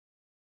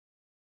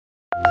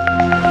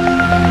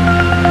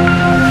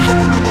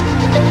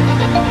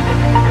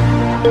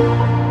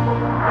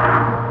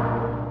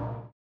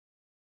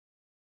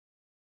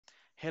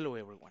Hello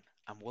everyone,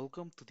 and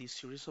welcome to this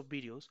series of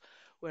videos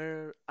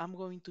where I'm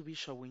going to be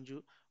showing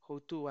you how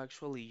to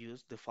actually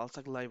use the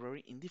Filestack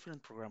library in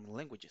different programming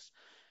languages.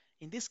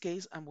 In this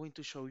case, I'm going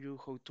to show you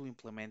how to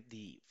implement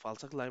the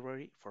Filestack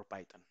library for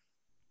Python.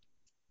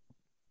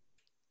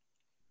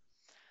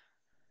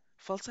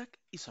 Filestack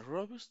is a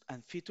robust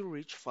and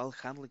feature-rich file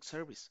handling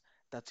service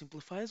that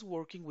simplifies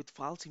working with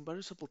files in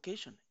various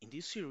applications. In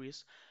this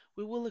series,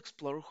 we will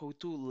explore how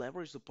to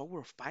leverage the power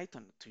of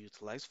Python to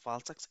utilize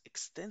Filestack's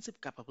extensive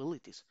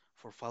capabilities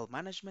for file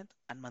management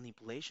and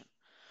manipulation.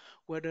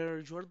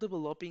 Whether you're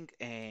developing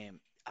a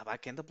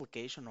backend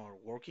application or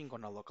working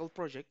on a local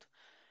project,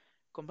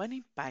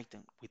 combining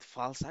Python with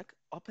FileStack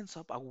opens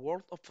up a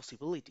world of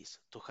possibilities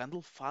to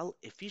handle file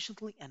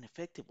efficiently and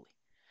effectively.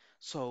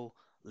 So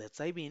let's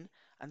dive in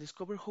and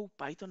discover how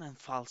Python and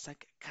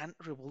FileStack can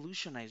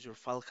revolutionize your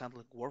file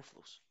handling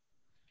workflows.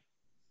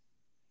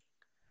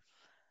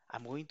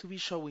 I'm going to be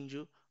showing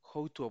you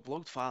how to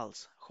upload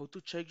files, how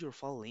to check your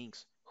file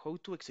links, how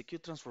to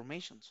execute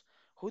transformations,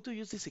 how to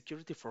use the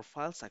security for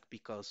FileStack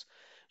because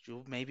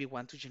you maybe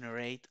want to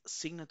generate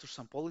signatures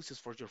and policies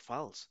for your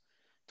files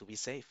to be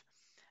safe,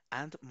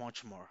 and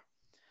much more.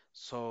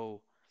 So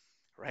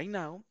right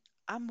now,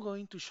 I'm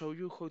going to show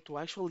you how to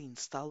actually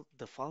install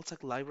the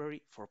FileStack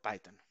library for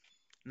Python.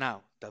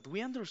 Now that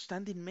we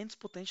understand the immense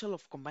potential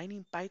of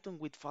combining Python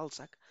with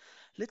FileStack,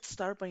 let's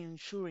start by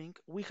ensuring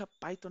we have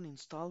Python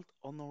installed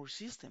on our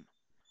system.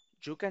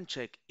 You can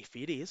check if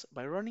it is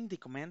by running the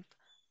command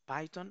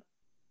python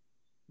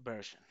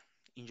version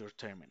in your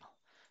terminal.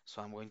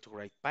 So I'm going to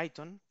write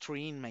Python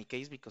 3 in my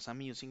case because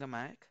I'm using a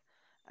Mac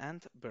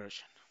and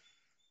version.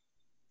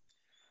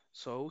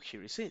 So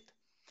here is it.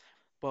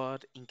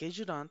 But in case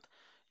you don't,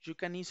 you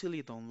can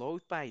easily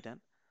download Python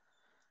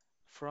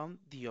from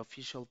the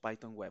official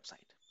Python website.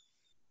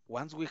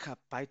 Once we have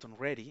Python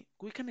ready,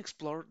 we can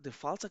explore the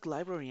FileStack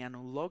library and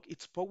unlock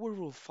its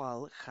powerful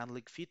file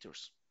handling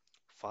features.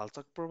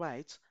 FileStack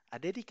provides a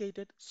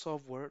dedicated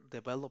software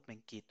development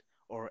kit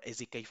or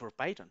SDK for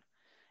Python,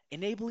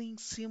 enabling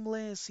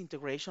seamless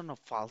integration of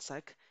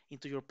FileStack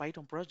into your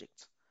Python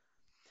projects.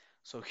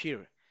 So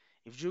here,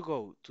 if you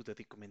go to the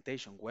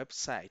documentation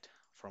website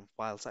from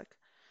FileStack,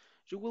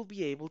 you will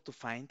be able to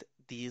find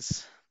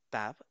this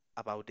tab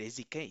about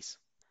SDKs.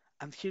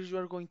 And here you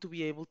are going to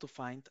be able to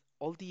find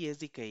all the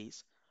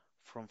SDKs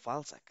from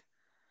FileStack.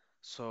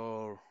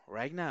 So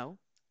right now,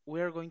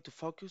 we are going to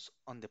focus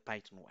on the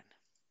Python one.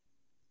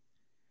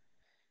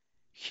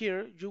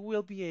 Here, you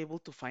will be able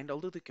to find all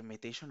the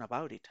documentation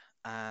about it.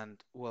 And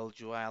well,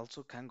 you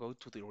also can go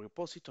to the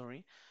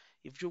repository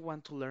if you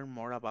want to learn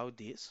more about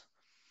this,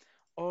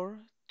 or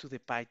to the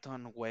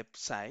Python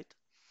website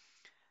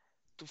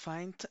to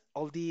find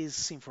all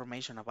this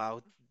information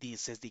about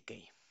this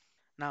SDK.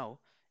 Now,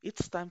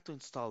 it's time to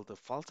install the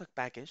FileStack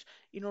package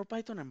in our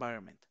Python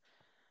environment.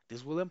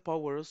 This will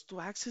empower us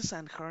to access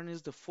and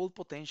harness the full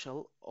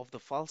potential of the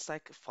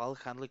FileStack file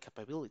handling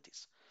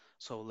capabilities.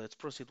 So let's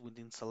proceed with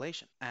the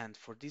installation. And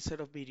for this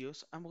set of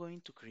videos, I'm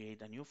going to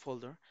create a new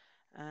folder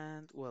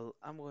and well,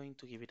 I'm going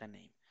to give it a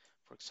name.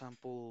 For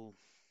example,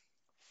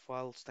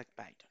 FileStack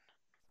Python.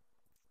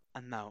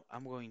 And now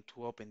I'm going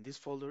to open this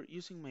folder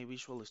using my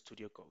Visual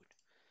Studio Code.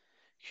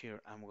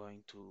 Here I'm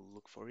going to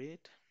look for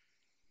it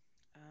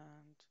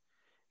and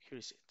here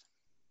is it.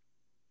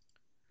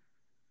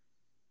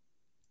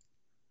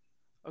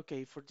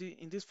 Okay,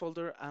 in this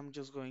folder, I'm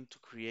just going to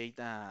create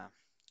a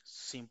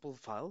simple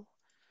file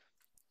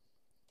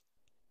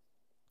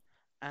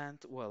and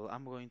well,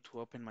 I'm going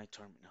to open my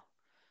terminal.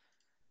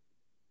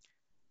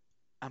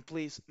 And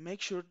please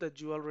make sure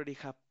that you already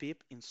have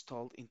pip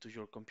installed into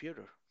your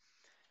computer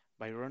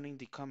by running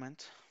the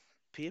command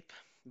pip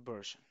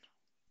version.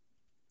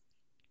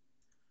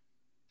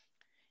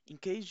 In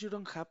case you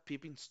don't have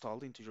pip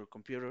installed into your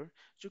computer,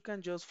 you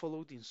can just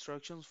follow the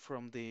instructions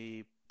from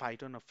the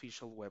Python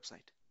official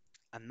website.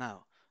 And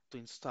now, to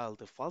install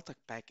the FileStack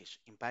package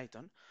in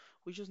Python,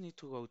 we just need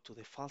to go to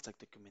the FileStack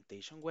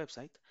documentation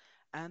website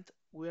and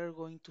we are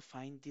going to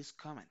find this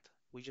command.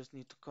 We just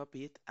need to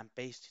copy it and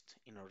paste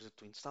it in order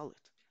to install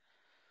it.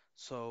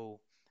 So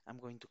I'm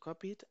going to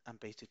copy it and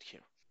paste it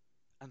here.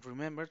 And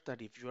remember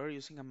that if you are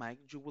using a Mac,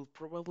 you will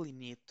probably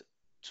need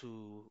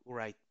to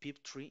write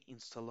pip3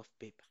 instead of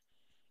pip.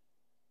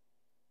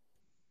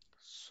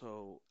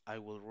 So I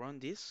will run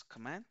this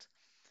command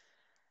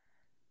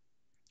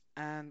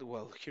and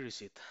well, here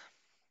is it.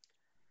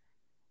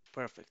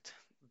 Perfect.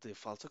 The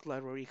FileStack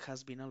library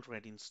has been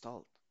already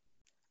installed.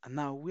 And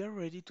now we are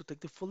ready to take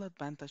the full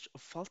advantage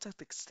of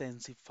FileStack's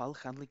extensive file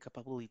handling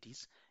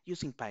capabilities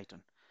using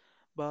Python.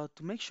 But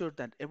to make sure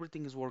that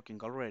everything is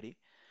working already,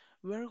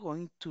 we are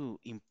going to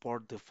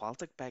import the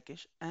FileStack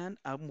package and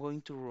I'm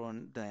going to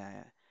run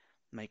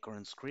my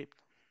current script.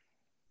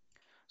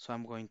 So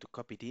I'm going to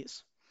copy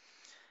this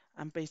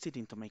and paste it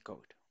into my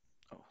code.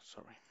 Oh,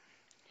 sorry,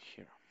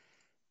 here.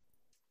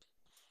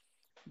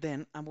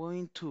 Then I'm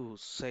going to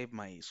save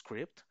my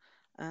script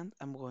and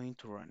I'm going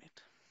to run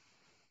it.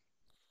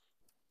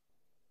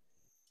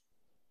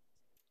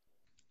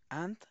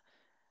 And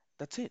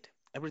that's it.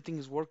 Everything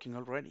is working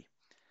already.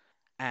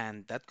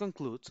 And that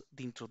concludes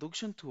the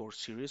introduction to our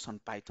series on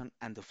Python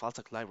and the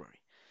Falstack library.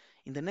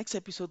 In the next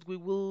episode, we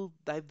will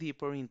dive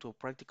deeper into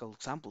practical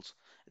examples,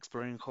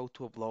 exploring how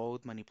to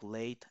upload,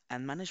 manipulate,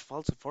 and manage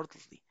files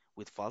effortlessly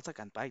with Falstack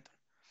and Python.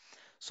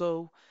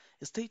 So,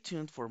 stay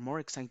tuned for more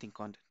exciting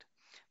content.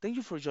 Thank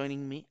you for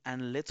joining me,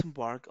 and let's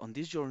embark on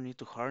this journey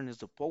to harness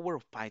the power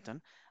of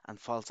Python and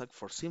Falstack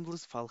for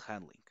seamless file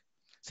handling.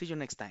 See you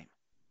next time.